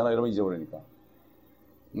반복해도 괜찮아. 여러분 잊어버리니까.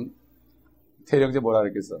 태령제 뭐라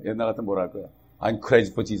그랬겠어? 옛날 같으면 뭐라 할 거야? I'm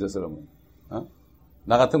crazy for Jesus 그러면.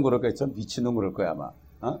 나 같으면 그럴 거겠죠? 미친놈 그럴 거야 아마.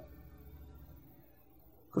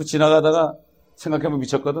 그리고 지나가다가 생각해보면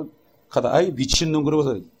미쳤거든? 아이 미친놈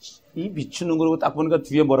그러고서 이 미친놈 그러고 딱 보니까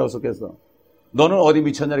뒤에 뭐라고 썼겠어? 너는 어디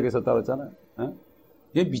미쳤냐 이렇게 썼다고 했잖아요.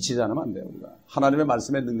 이게 미치지 않으면 안 돼요. 우리가. 하나님의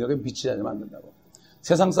말씀의 능력에 미치지 않으면 안 된다고.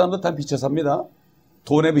 세상 사람들 다 미쳐 삽니다.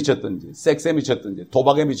 돈에 미쳤든지 섹스에 미쳤든지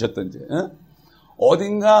도박에 미쳤든지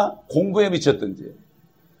어딘가 공부에 미쳤든지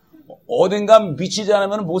어딘가 미치지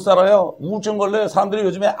않으면 못 살아요. 우울증 걸려요. 사람들이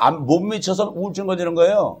요즘에 못 미쳐서 우울증 걸리는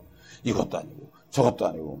거예요. 이것도 아니고 저것도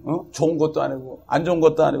아니고 좋은 것도 아니고 안 좋은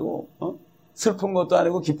것도 아니고 슬픈 것도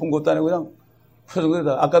아니고 기쁜 것도 아니고 그냥 표정들이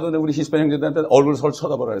다. 아까도 우리 히스패닉 형제들한테 얼굴 서로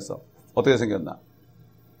쳐다보라 했어. 어떻게 생겼나?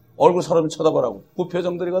 얼굴 사람을 쳐다보라고. 그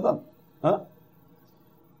표정들이거든. 어?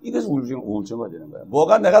 이래서 우울증 걸리는 거야.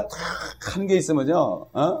 뭐가 내가 탁 한 게 있으면요,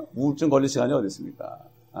 우울증 걸릴 시간이 어디 있습니까?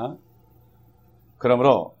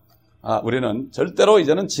 그러므로, 우리는 절대로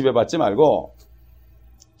이제는 지배받지 말고,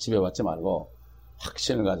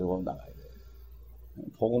 확신을 가지고 나가야 돼요.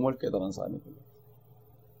 복음을 깨달은 사람이 돼요.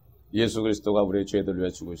 예수 그리스도가 우리의 죄들을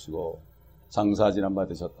위해 죽으시고, 장사 지난 바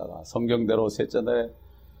되셨다가, 성경대로 셋째 날에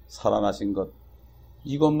살아나신 것,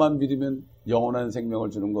 이것만 믿으면 영원한 생명을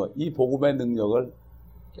주는 것, 이 복음의 능력을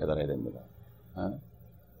깨달아야 됩니다.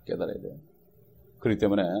 깨달아야 돼요. 그렇기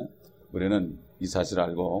때문에 우리는 이 사실을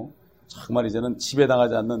알고 정말 이제는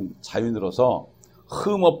지배당하지 않는 자유인으로서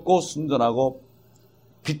흠없고 순전하고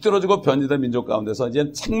비뚤어지고 변질된 민족 가운데서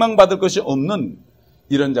이제 책망받을 것이 없는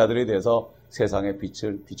이런 자들에 대해서 세상에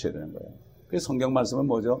빛을 비춰야 되는 거예요. 그래서 성경 말씀은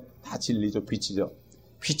뭐죠? 다 진리죠. 빛이죠.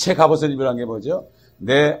 빛의 갑옷을 입으라는 게 뭐죠?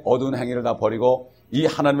 내 어두운 행위를 다 버리고 이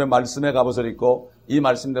하나님의 말씀의 갑옷을 입고 이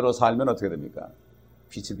말씀대로 살면 어떻게 됩니까?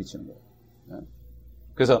 빛을 비추는 거예요.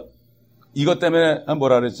 그래서 이것 때문에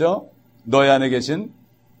뭐라 그랬죠? 너희 안에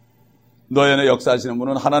역사하시는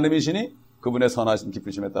분은 하나님이시니 그분의 선하신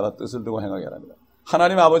기쁘심에 따라 뜻을 두고 행하게 하랍니다.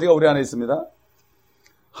 하나님 아버지가 우리 안에 있습니다.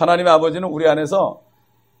 하나님의 아버지는 우리 안에서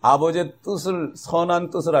아버지의 뜻을, 선한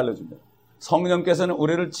뜻을 알려줍니다. 성령께서는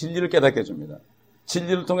우리를 진리를 깨닫게 해줍니다.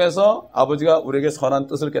 진리를 통해서 아버지가 우리에게 선한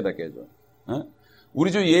뜻을 깨닫게 해줘.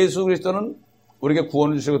 우리 주 예수 그리스도는 우리에게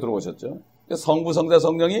구원을 주시고 들어오셨죠. 성부, 성자,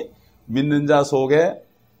 성령이 믿는 자 속에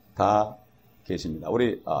다 계십니다.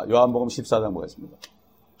 우리 요한복음 14장 보겠습니다.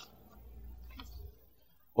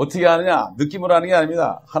 어떻게 하느냐? 느낌으로 하는 게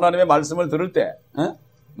아닙니다. 하나님의 말씀을 들을 때,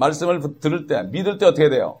 믿을 때 어떻게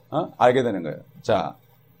돼요? 알게 되는 거예요. 자,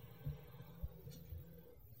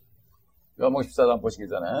 요한복음 14장 보시기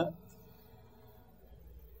전에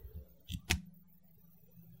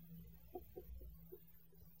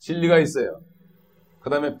진리가 있어요. 그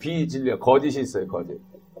다음에 비진리가, 거짓이 있어요. 거짓.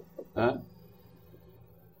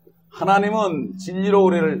 하나님은 진리로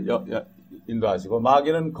우리를 인도하시고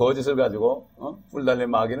마귀는 거짓을 가지고, 뿔 달린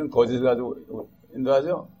마귀는 거짓을 가지고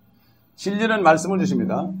인도하죠. 진리는 말씀을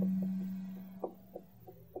주십니다.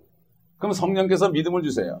 그럼 성령께서 믿음을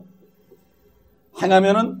주세요.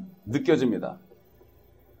 행하면은 느껴집니다.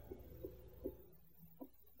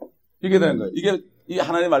 이게 되는 거예요. 이게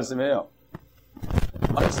하나님의 말씀이에요.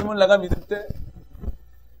 말씀을 내가 믿을 때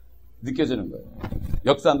느껴지는 거예요.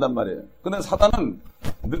 역사한단 말이에요. 근데 사단은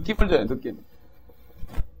느낌을 줘요.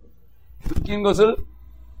 느낀 것을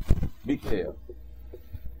믿게 해요.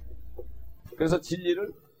 그래서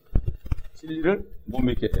진리를 못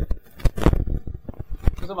믿게 해요.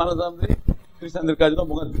 그래서 많은 사람들이 크리스찬들까지도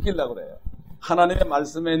뭔가 느끼려고 그래요. 하나님의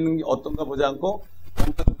말씀에 있는 게 어떤가 보지 않고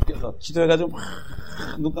뭔가 느껴서 기도해가지고 막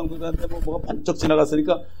눈 감고 있는데 뭐가 번쩍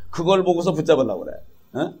지나갔으니까 그걸 보고서 붙잡으려고 그래.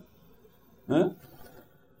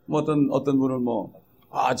 뭐 어떤 분은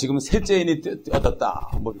지금 셋째인이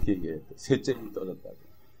떠졌다. 뭐 이렇게 얘기해. 셋째인이 떠졌다.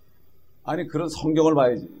 아니, 그런 성경을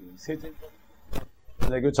봐야지. 셋째인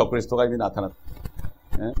만약에 적그리스도가 이미 나타났다.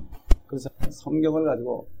 그래서 성경을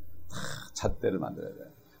가지고 다 잣대를 만들어야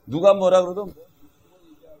돼. 누가 뭐라 그러든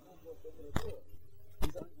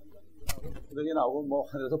부정이 나오고 뭐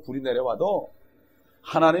하늘에서 불이 내려와도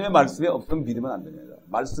하나님의 말씀에 없으면 믿으면 안 됩니다.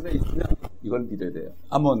 말씀에 있으면 이걸 믿어야 돼요.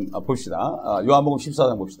 한번 봅시다. 요한복음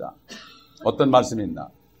 14장 봅시다. 어떤 말씀이 있나?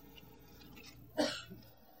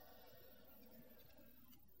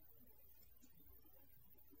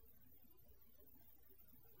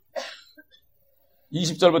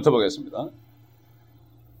 (20절부터) 보겠습니다.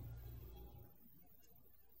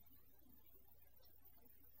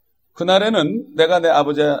 그날에는 내가 내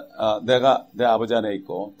아버지 안에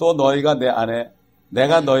있고 또 너희가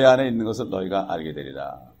내가 너희 안에 있는 것을 너희가 알게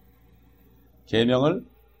되리라.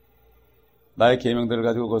 나의 계명들을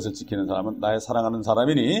가지고 그것을 지키는 사람은 나의 사랑하는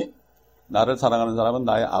사람이니 나를 사랑하는 사람은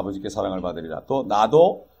나의 아버지께 사랑을 받으리라. 또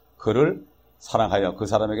나도 그를 사랑하여 그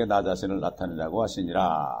사람에게 나 자신을 나타내라고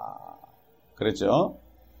하시니라. 그랬죠?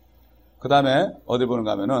 그 다음에 어디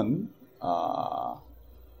보는가 하면은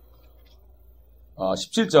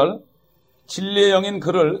 17절 진리의 영인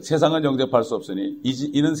그를 세상은 영접할 수 없으니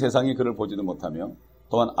이는 세상이 그를 보지도 못하며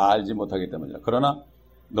또한 알지 못하기 때문이라. 그러나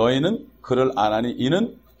너희는 그를 아나니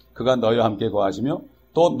이는 그가 너희와 함께 거하시며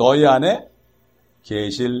또 너희 안에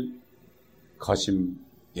계실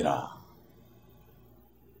것임이라.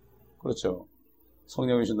 그렇죠.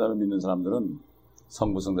 성령이 오신다고 믿는 사람들은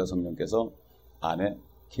성부, 성자, 성령께서 안에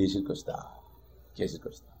계실 것이다. 계실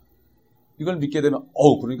것이다. 이걸 믿게 되면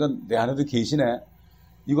그러니까 내 안에도 계시네.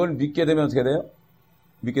 이걸 믿게 되면 어떻게 돼요?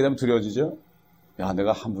 믿게 되면 두려워지죠? 야,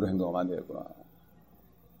 내가 함부로 행동하면 안 되겠구나.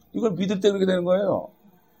 이걸 믿을 때 그렇게 되는 거예요.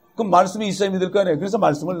 그럼 말씀이 있어야 믿을 거 아니에요. 그래서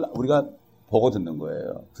말씀을 우리가 보고 듣는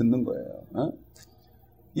거예요. 듣는 거예요. 어?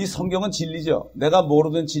 이 성경은 진리죠. 내가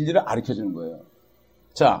모르던 진리를 가르쳐주는 거예요.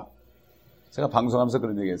 자, 제가 방송하면서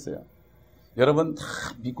그런 얘기 했어요. 여러분 다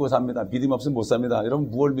믿고 삽니다. 믿음 없으면 못 삽니다. 여러분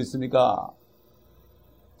무엇을 믿습니까?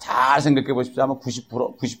 잘 생각해 보십시오. 아마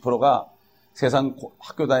 90%가 세상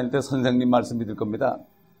학교 다닐 때 선생님 말씀 믿을 겁니다.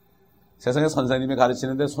 세상에 선생님이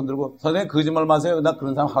가르치는데 손 들고 선생님 거짓말 마세요. 나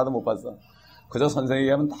그런 사람 하나도 못 봤어. 그저 선생님이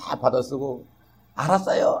하면 다 받아쓰고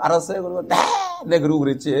알았어요. 그러고 네 그러고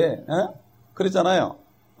그랬지. 어? 그랬잖아요.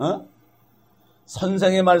 어?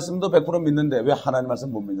 선생의 말씀도 100% 믿는데 왜 하나님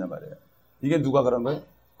말씀 못 믿냐 말이에요. 이게 누가 그런 거예요?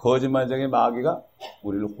 거짓말쟁이 마귀가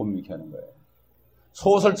우리를 혼미케 하는 거예요.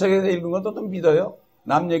 소설책에서 읽은 것도 또 믿어요.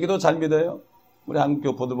 남 얘기도 잘 믿어요. 우리 한국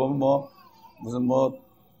교포들 보면 무슨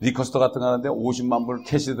리커스터 같은 거 하는데 50만 불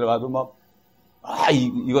캐시 들어가도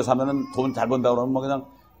이거 사면은 돈 잘 번다 그러면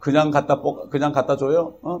그냥 갖다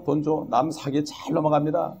줘요. 돈 줘. 남 사기에 잘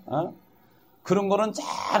넘어갑니다. 그런 거는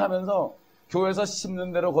잘 하면서 교회에서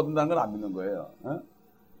심는 대로 거둔다는 건 안 믿는 거예요.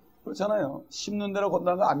 그렇잖아요. 심는 대로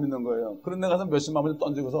거둔다는 건 안 믿는 거예요. 그런 데 가서 몇십만 불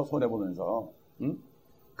던지고서 손해보면서.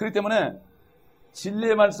 그렇기 때문에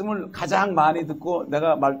진리의 말씀을 가장 많이 듣고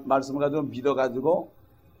내가 말씀을 가지고 믿어가지고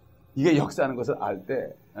이게 역사하는 것을 알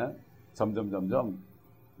때 점점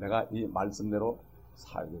내가 이 말씀대로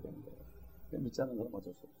살게 되는 거예요. 믿지 않는 사람은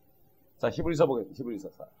어쩔 수 없어요. 자, 히브리서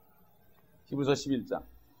보겠습니다. 히브리서 11장.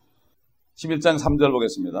 11장 3절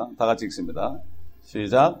보겠습니다. 다 같이 읽습니다.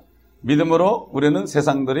 시작. 믿음으로 우리는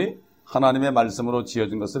세상들이 하나님의 말씀으로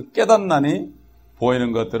지어진 것을 깨닫나니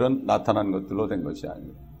보이는 것들은 나타난 것들로 된 것이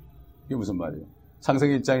아니라. 이게 무슨 말이에요?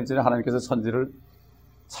 창세기 1장 1절에 하나님께서 천지를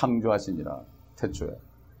창조하시니라. 태초에.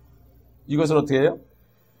 이것을 어떻게 해요?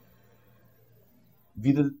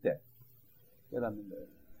 믿을 때 깨닫는 거예요.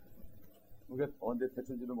 우리가 언제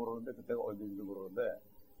태초인지도 모르는데 그때가 언제인지도 모르는데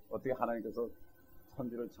어떻게 하나님께서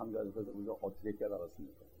천지를 창조하셔서 우리가 어떻게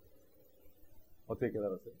깨달았습니까? 어떻게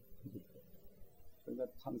깨달았어요? 그러니까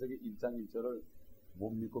창세기 1장 1절을 못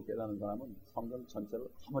믿고 깨닫는 사람은 성경 전체를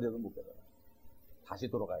아무리 해도 못 깨달아요. 다시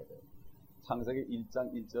돌아가야 돼요. 창세기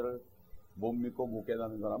 1장 1절을 못 믿고 못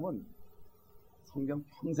깨닫는 사람은 성경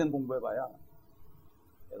평생 공부해봐야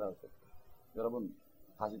깨달을 수 없어요. 여러분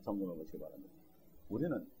다시 점검해 보시기 바랍니다.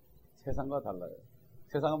 우리는 세상과 달라요.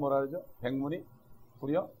 세상은 뭐라 그러죠? 백문이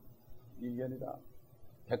불여 일견이다.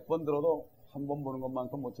 100번 들어도 한 번 보는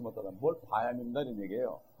것만큼 못지 못하다. 뭘 봐야 믿는다 이런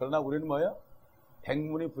얘기예요. 그러나 우리는 뭐예요?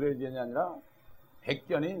 백문이 불여 일견이 아니라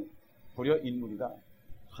백견이 불여 일문이다.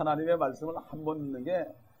 하나님의 말씀을 한 번 듣는 게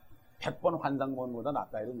 100번 환상 보는 것보다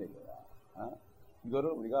낫다 이런 얘기예요.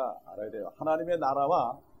 이거를 우리가 알아야 돼요. 하나님의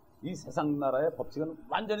나라와 이 세상 나라의 법칙은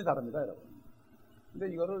완전히 다릅니다, 여러분. 근데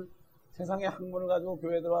이거를 세상의 학문을 가지고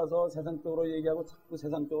교회에 들어와서 세상적으로 얘기하고 자꾸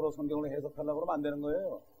세상적으로 성경을 해석하려고 그러면 안 되는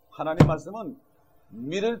거예요. 하나님 말씀은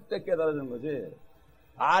믿을 때 깨달아지는 거지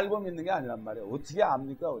알고 믿는 게 아니란 말이에요. 어떻게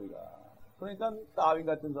압니까 우리가. 그러니까 다윈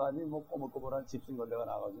같은 사람이 꼬물꼬물한 집신걸레가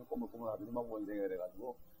나와가지고 꼬물꼬물하더니 원생이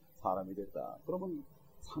돼가지고 사람이 됐다. 그러면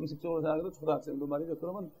상식적으로 생각해도 초등학생도 말이죠.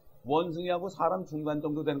 그러면 원숭이하고 사람 중간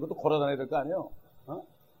정도 되는 것도 걸어다녀야 될 거 아니에요.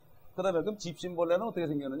 그 다음에 그럼 집신벌레는 어떻게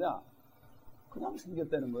생겼느냐? 그냥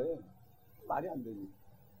생겼다는 거예요. 말이 안 되지.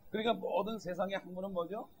 그러니까 모든 세상의 학문은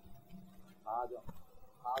뭐죠?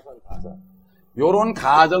 가설. 요런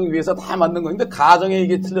가정 위에서 다 만든 거예요. 근데 가정에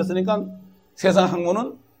이게 틀렸으니까 세상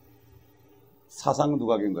학문은 사상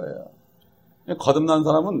누각인 거예요. 거듭난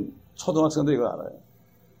사람은 초등학생도 이걸 알아요.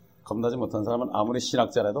 겁나지 못한 사람은 아무리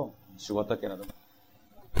신학자라도 죽었다 깨어나도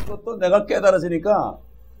그것도 내가 깨달아지니까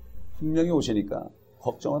분명히 오시니까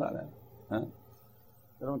걱정을 안 해요.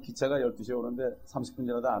 여러분 기차가 12시에 오는데 30분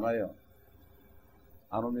지나도 안 와요.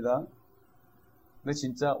 안 옵니다. 근데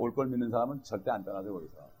진짜 올 걸 믿는 사람은 절대 안 떠나죠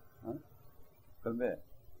거기서. 그런데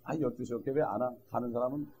 12시 올게 왜 안 와? 가는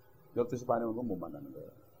사람은 12시 반에 오는 건 못 만나는 거예요.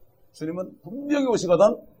 주님은 분명히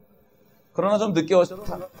오시거든. 그러나 좀 늦게 오셔도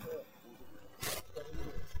상관없어요.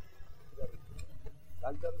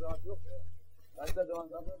 날짜를 정하시고 날짜 정한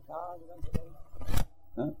사람은 다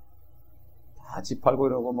그냥 다 집 팔고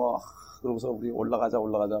이러고 그러고서 우리 올라가자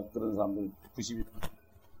그런 사람들 90일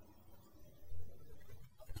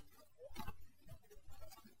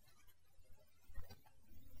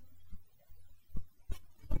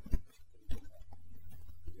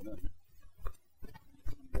우리는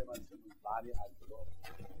내 말씀을 많이 알도록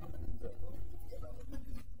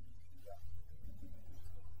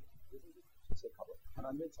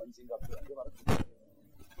하나님의 전신갑주라는 게 바로 그거예요.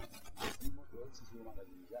 지식만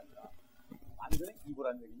가지는 게 아니라 완전히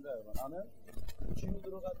기부란 얘기입니다. 여러분. 나는 쥐로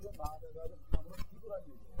들어가지고 마음에가지고 하나님은 기부란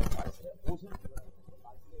얘기예요. 말씀에 옷을 기부란 얘기예요.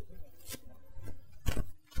 말씀에 옷을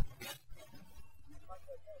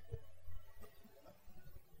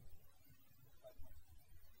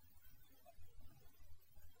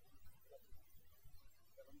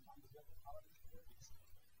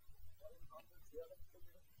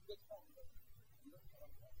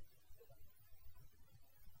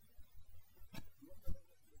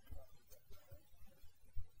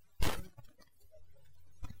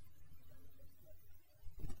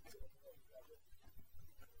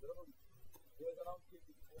여러분, 교회에서 나온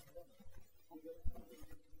성경을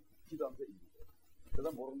기도하면서 읽고,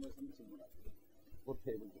 그러다 모르는 것은 질문하고, 그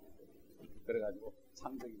테이블 들고, 그래가지고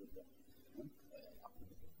창세기부터,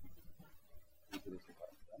 들으실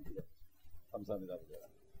바랍니다. 감사합니다.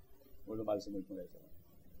 오늘 말씀을 통해서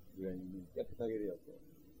우리가 이미 깨끗하게 되었고,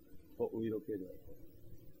 더 의롭게 되었고,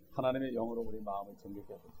 하나님의 영으로 우리 마음을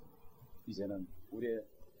정결케 하셨습니다. 이제는 우리의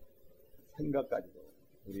생각까지도,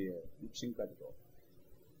 우리의 육신까지도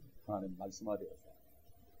하나님 말씀화되어서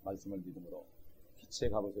말씀을 믿음으로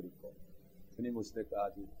빛의 갑옷을 입고 주님 오실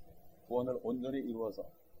때까지 구원을 온전히 이루어서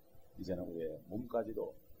이제는 우리의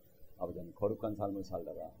몸까지도 아버지는 거룩한 삶을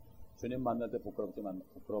살다가 주님 만날 때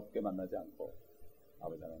부끄럽게 만나지 않고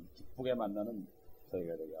아버지는 기쁘게 만나는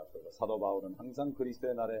저희가 되게 하소서. 사도 바울은 항상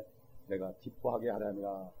그리스도의 날에 내가 기뻐하게 하려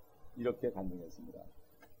함이라 이렇게 간증했습니다.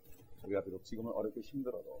 우리가 비록 지금은 어렵고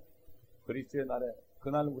힘들어도 그리스도의 날에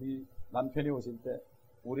그날 우리 남편이 오실 때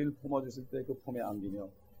우리를 품어주실 때 그 품에 안기며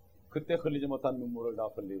그때 흘리지 못한 눈물을 다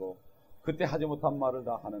흘리고 그때 하지 못한 말을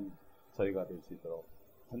다 하는 저희가 될 수 있도록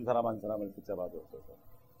한 사람 한 사람을 붙잡아 주옵소서.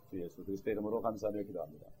 주 예수 그리스도의 이름으로 감사하며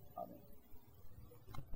기도합니다. 아멘.